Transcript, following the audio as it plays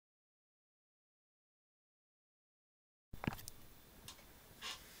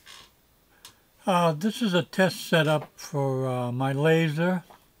This is a test setup for my laser.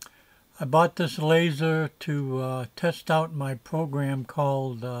 I bought this laser to test out my program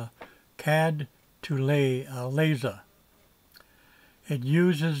called CAD2Laser. It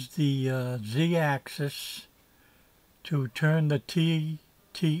uses the Z-axis to turn the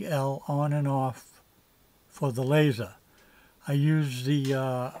TTL on and off for the laser. I use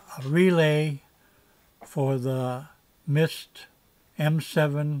the relay for the MIST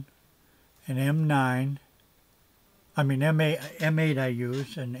M7 and M9. I mean M8 I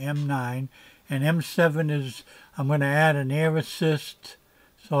use, and M9. And M7 is, I'm going to add an air assist,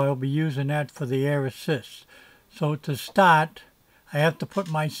 so I'll be using that for the air assist. So to start, I have to put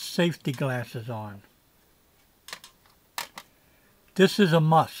my safety glasses on. This is a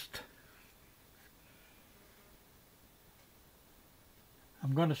must.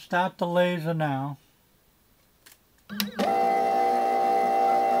 I'm going to start the laser now.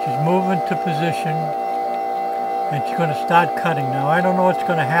 She's moving to position, and she's going to start cutting. Now, I don't know what's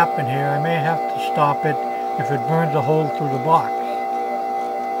going to happen here. I may have to stop it if it burns a hole through the box.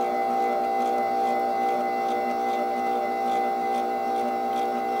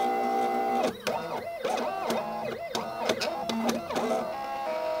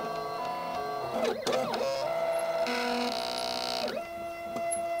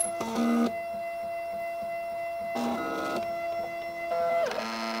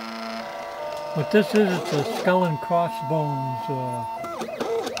 What this is, it's a skull and crossbones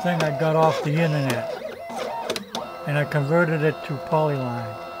thing I got off the internet. And I converted it to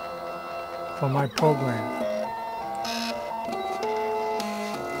polyline for my program.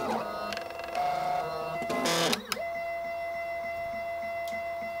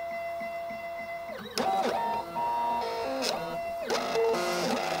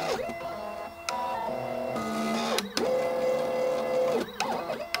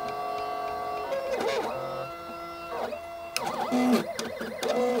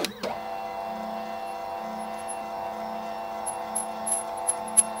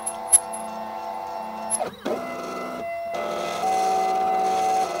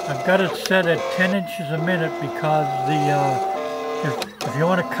 I've got it set at 10 inches a minute because if you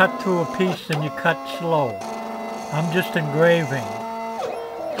want to cut through a piece, then you cut slow. I'm just engraving.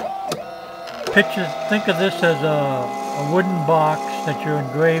 Think of this as a wooden box that you're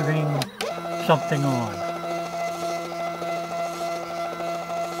engraving something on.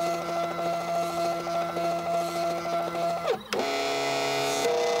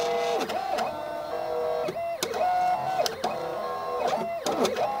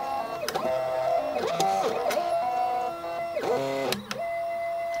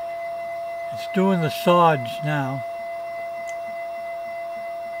 It's doing the sods now.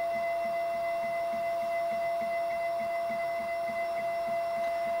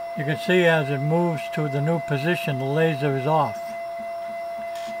 You can see as it moves to the new position, the laser is off.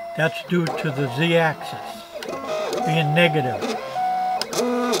 That's due to the Z-axis being negative.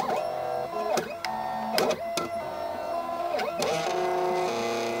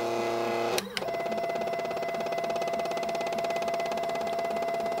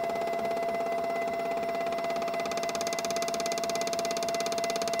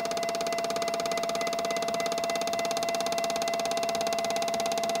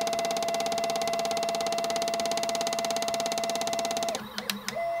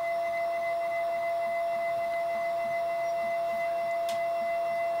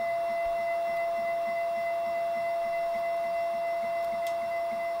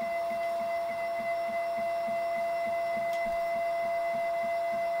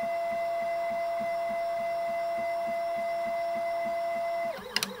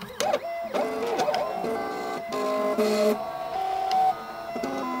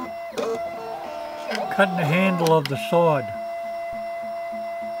 Cutting the handle of the sword.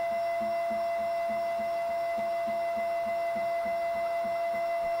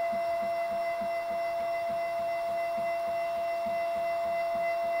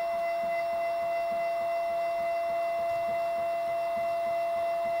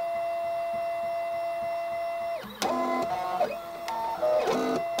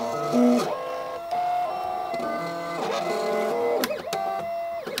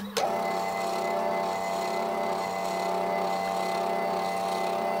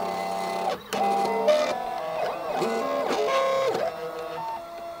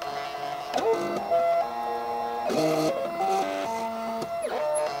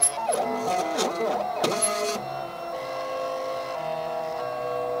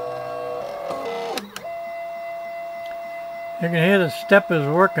 You can hear the steppers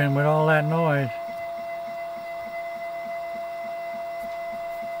working with all that noise.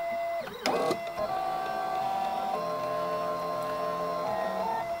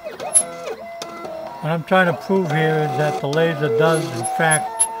 What I'm trying to prove here is that the laser does, in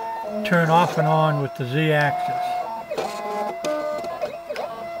fact, turn off and on with the Z-axis.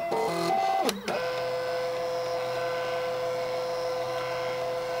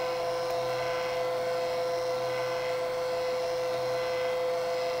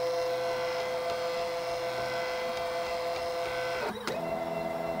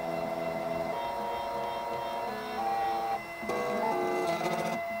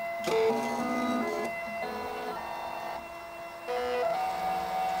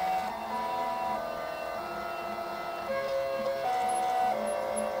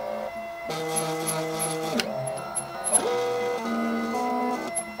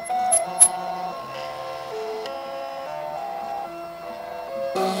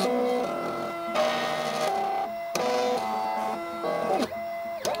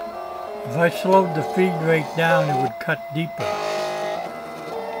 If I slowed the feed rate down, it would cut deeper.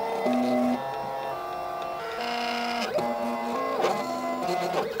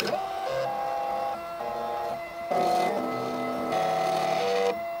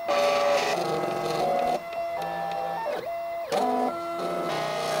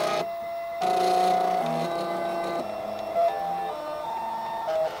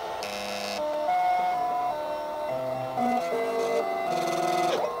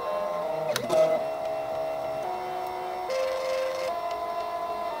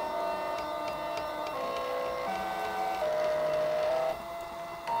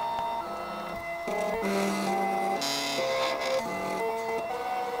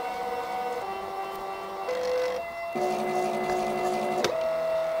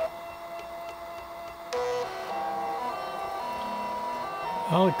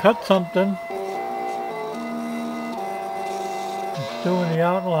 Well, it cut something. It's doing the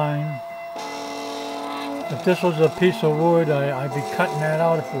outline. If this was a piece of wood, I'd be cutting that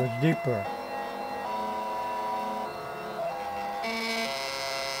out if it was deeper.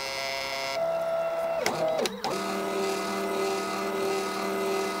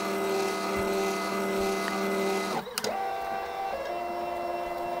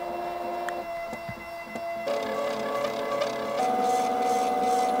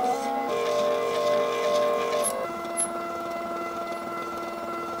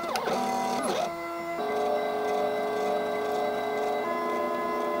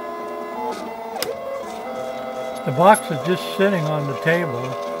 The box is just sitting on the table,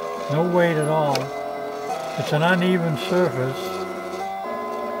 no weight at all. It's an uneven surface.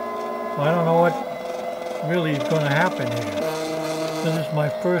 So I don't know what really is going to happen here. This is my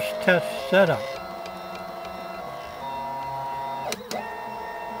first test setup.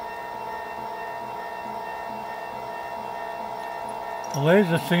 The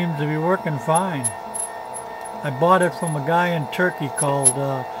laser seems to be working fine. I bought it from a guy in Turkey called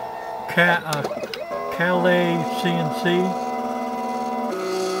CAD2Laser.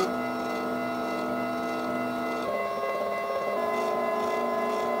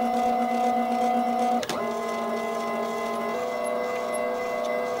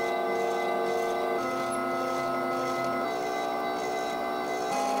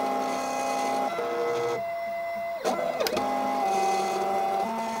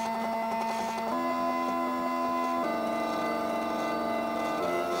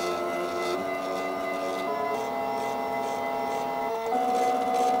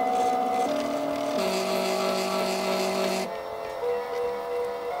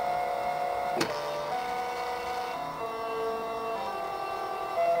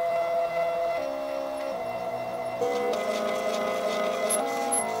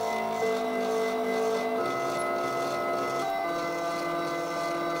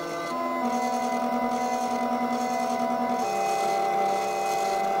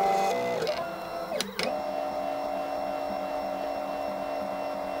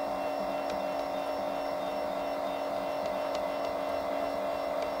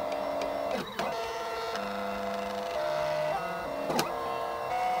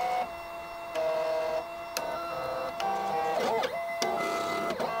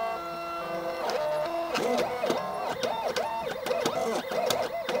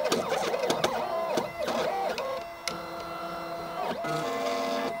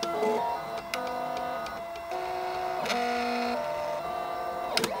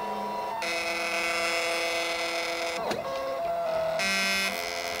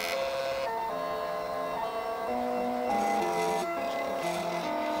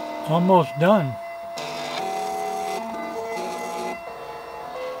 Almost done.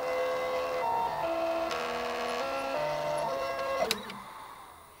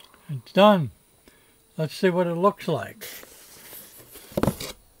 It's done. Let's see what it looks like.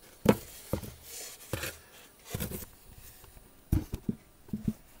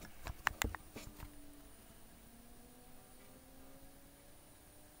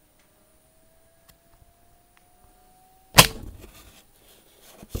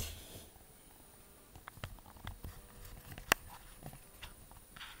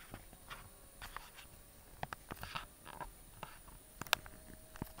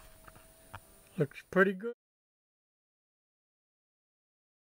 Looks pretty good.